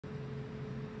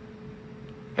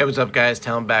Hey, what's up guys?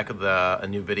 Telling back of a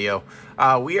new video.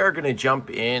 We are going to jump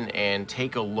in and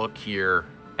take a look here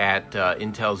at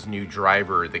Intel's new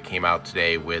driver that came out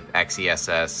today with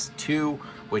XESS 2,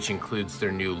 which includes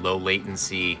their new low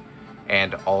latency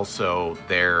and also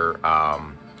their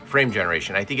frame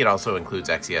generation. I think it also includes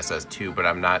XESS 2, but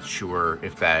I'm not sure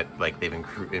if that, like, they've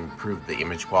improved the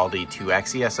image quality to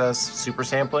XESS super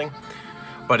sampling.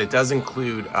 But it does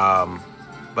include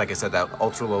like I said, that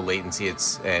ultra low latency.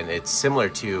 It's similar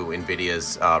to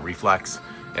NVIDIA's Reflex.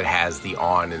 It has the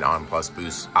on and on plus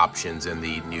boost options in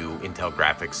the new Intel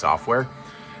graphics software.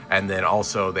 And then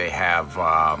also they have,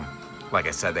 like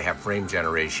I said, they have frame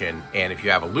generation. And if you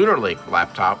have a Lunar Lake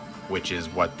laptop, which is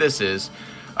what this is,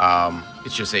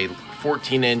 it's just a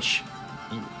 14-inch,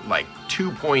 like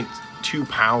 2.2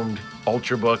 pound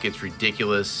Ultrabook. It's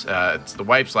ridiculous. It's the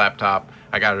wife's laptop.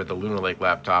 I got her the Lunar Lake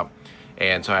laptop.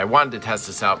 And so I wanted to test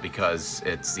this out because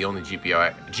it's the only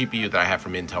GPU that I have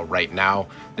from Intel right now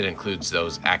that includes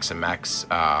those XMX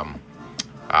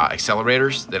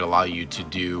accelerators that allow you to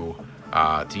do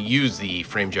to use the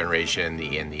frame generation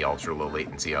and the ultra low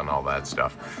latency on all that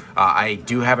stuff. I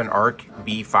do have an ARC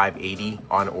B580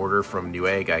 on order from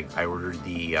Newegg. I ordered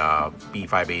the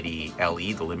B580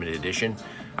 LE, the limited edition.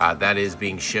 That is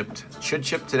being shipped, should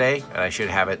ship today, and I should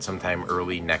have it sometime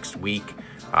early next week.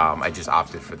 I just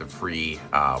opted for the free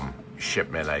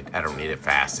shipment. I don't need it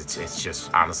fast. It's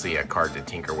just honestly a card to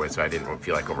tinker with, so I didn't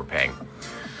feel like overpaying.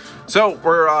 So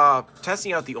we're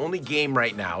testing out the only game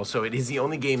right now. So it is the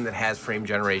only game that has frame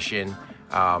generation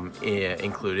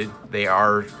included. They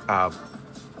have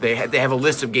a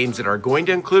list of games that are going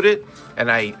to include it, and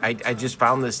I just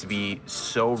found this to be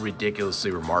so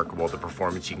ridiculously remarkable, the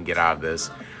performance you can get out of this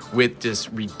with this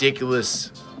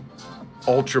ridiculous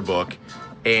Ultrabook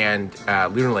and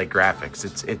Lunar Lake graphics.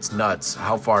 It's nuts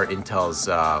how far Intel's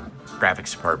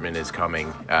graphics department is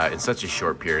coming in such a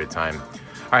short period of time.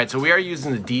 All right, so we are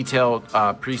using the detailed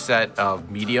preset of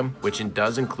medium, which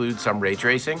does include some ray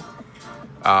tracing.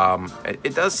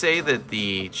 It does say that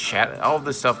the chat, all of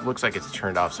this stuff looks like it's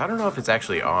turned off, so I don't know if it's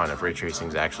actually on, if ray tracing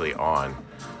is actually on.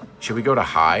 Should we go to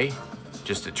high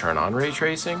just to turn on ray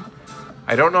tracing?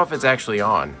 I don't know if it's actually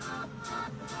on.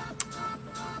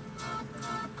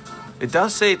 It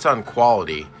does say it's on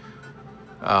quality,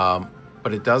 but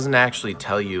it doesn't actually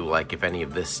tell you like if any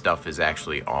of this stuff is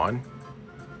actually on.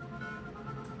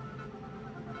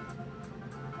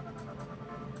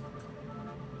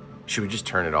 Should we just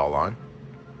turn it all on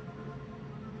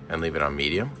and leave it on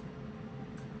medium?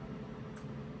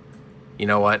 You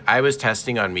know what? I was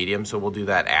testing on medium, so we'll do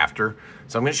that after.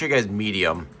 So I'm going to show you guys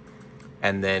medium,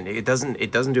 and then it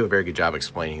doesn't do a very good job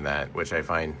explaining that, which I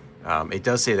find. It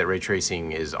does say that ray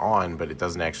tracing is on, but it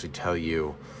doesn't actually tell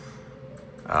you.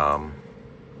 Yeah,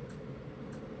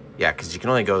 because you can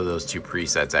only go to those two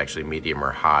presets, actually, medium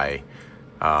or high.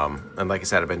 And like I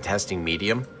said, I've been testing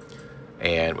medium,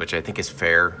 and which I think is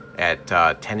fair at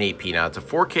 1080p. Now it's a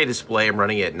 4K display. I'm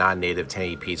running it at non-native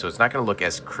 1080p, so it's not going to look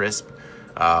as crisp.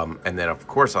 And then, of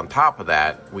course, on top of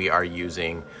that, we are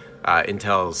using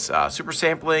Intel's super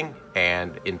sampling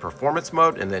and in performance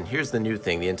mode. And then here's the new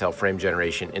thing, the Intel frame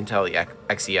generation, Intel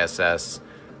XESS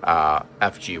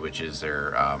FG, which is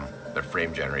their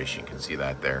frame generation. You can see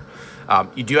that there.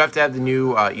 You do have to have the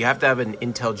new, you have to have an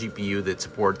Intel GPU that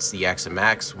supports the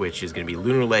XMX, which is going to be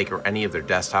Lunar Lake or any of their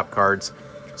desktop cards.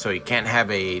 So you can't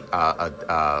have a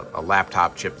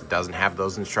laptop chip that doesn't have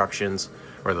those instructions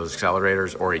or those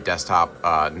accelerators, or a desktop.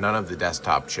 None of the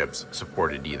desktop chips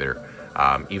supported either.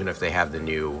 Even if they have the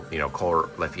new, core,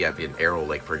 if you have an Arrow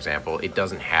Lake, for example, it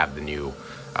doesn't have the new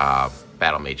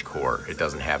Battlemage core. It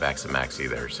doesn't have XMX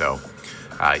either. So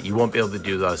you won't be able to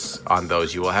do this on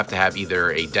those. You will have to have either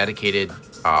a dedicated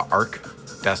ARC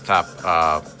desktop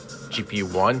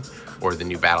GPU 1 or the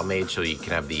new Battlemage, so you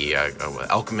can have the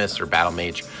Alchemist or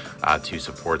Battlemage to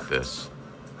support this.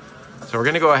 So we're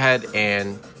going to go ahead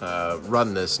and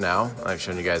run this now. I've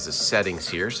shown you guys the settings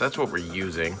here, so that's what we're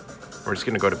using. We're just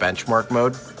going to go to benchmark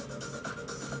mode,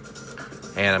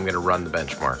 and I'm going to run the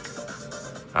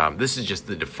benchmark. This is just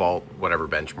the default whatever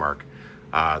benchmark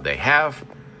they have.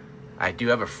 I do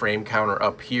have a frame counter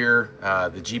up here.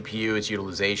 The GPU, its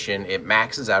utilization, it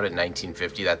maxes out at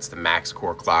 1950. That's the max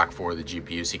core clock for the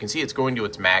GPU. So you can see it's going to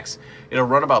its max. It'll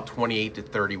run about 28 to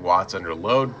 30 watts under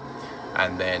load.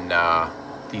 And then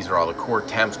these are all the core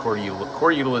temps, core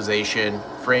utilization,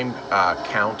 frame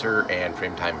counter, and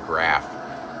frame time graph.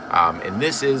 And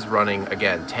this is running,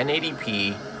 again,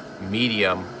 1080p,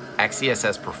 medium,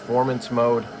 XESS performance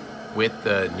mode with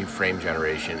the new frame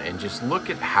generation. And just look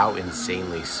at how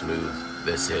insanely smooth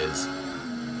this is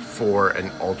for an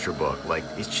Ultrabook. Like,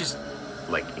 it's just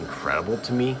like incredible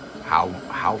to me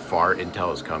how far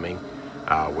Intel is coming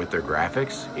with their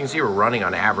graphics. You can see we're running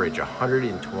on average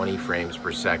 120 frames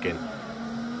per second,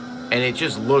 and it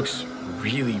just looks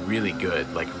really, really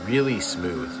good, like really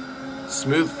smooth.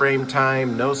 Smooth frame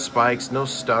time, no spikes, no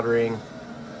stuttering.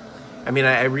 I mean,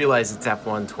 I realize it's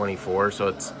F124, so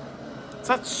it's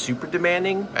not super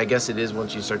demanding. I guess it is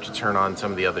once you start to turn on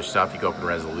some of the other stuff. You go up in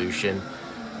resolution.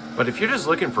 But if you're just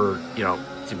looking for, you know,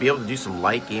 to be able to do some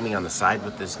light gaming on the side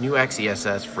with this new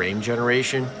XESS Frame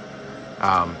Generation,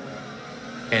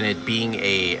 and it being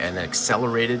an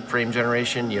accelerated frame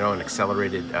generation, you know, an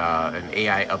accelerated, an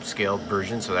AI upscaled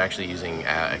version, so they're actually using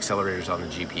accelerators on the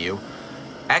GPU.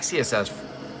 XESS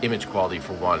image quality,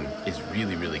 for one, is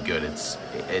really, really good. It's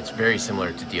very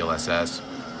similar to DLSS,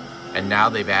 and now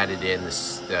they've added in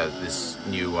this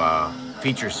new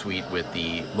feature suite with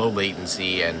the low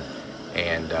latency and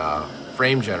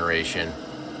frame generation,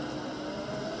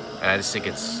 and I just think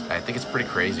it's pretty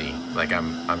crazy. Like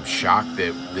I'm shocked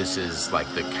that this is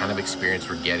like the kind of experience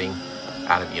we're getting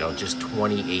out of, you know, just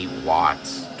 28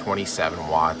 watts, 27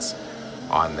 watts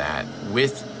on that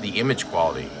with the image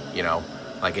quality. You know,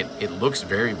 like it looks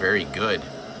very, very good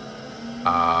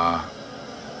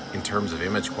in terms of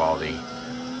image quality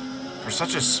for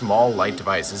such a small, light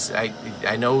device.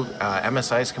 I know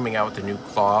MSI is coming out with the new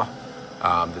Claw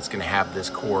that's going to have this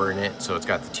core in it, so it's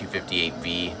got the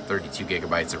 258V, 32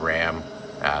 gigabytes of RAM.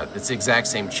 It's the exact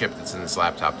same chip that's in this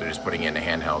laptop. They're just putting it in a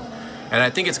handheld, and I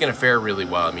think it's going to fare really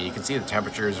well. I mean, you can see the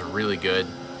temperatures are really good.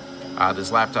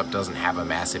 This laptop doesn't have a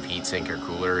massive heatsink or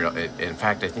cooler. In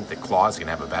fact, I think the Claw is going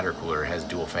to have a better cooler. It has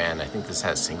dual fan. I think this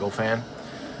has single fan.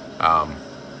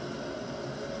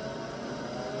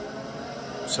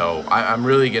 So I'm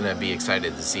really going to be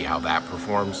excited to see how that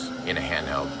performs in a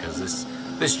handheld, because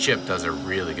this chip does a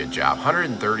really good job.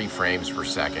 130 frames per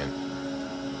second.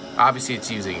 Obviously, it's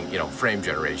using, you know, frame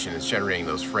generation. It's generating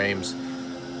those frames,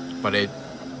 but it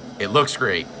looks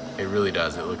great. It really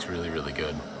does. It looks really, really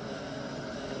good.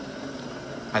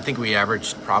 I think we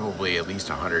averaged probably at least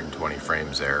 120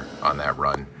 frames there on that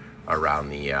run around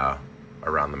the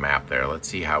map there. Let's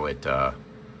see how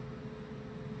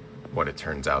what it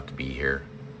turns out to be here.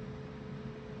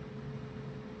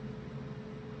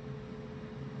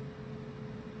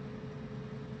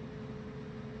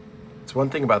 So one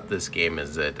thing about this game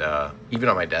is that even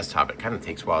on my desktop, it kind of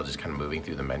takes a while just kind of moving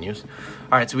through the menus.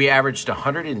 All right, so we averaged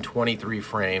 123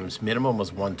 frames. Minimum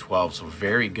was 112, so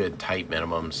very good tight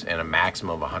minimums, and a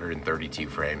maximum of 132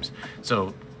 frames.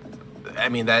 So, I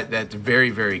mean, that's very,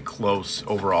 very close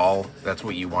overall. That's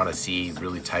what you want to see,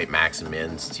 really tight max and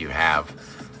mins to have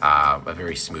a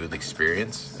very smooth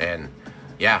experience. And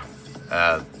yeah,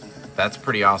 that's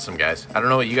pretty awesome, guys. I don't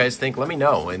know what you guys think. Let me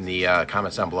know in the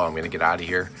comments down below. I'm going to get out of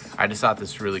here. I just thought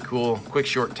this was really cool. Quick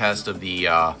short test of the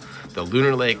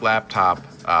Lunar Lake laptop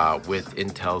with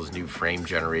Intel's new frame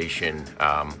generation.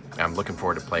 I'm looking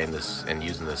forward to playing this and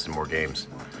using this in more games.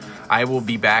 I will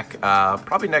be back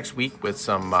probably next week with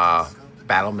some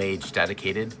Battlemage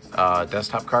dedicated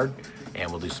desktop card,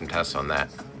 and we'll do some tests on that.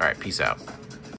 All right, peace out.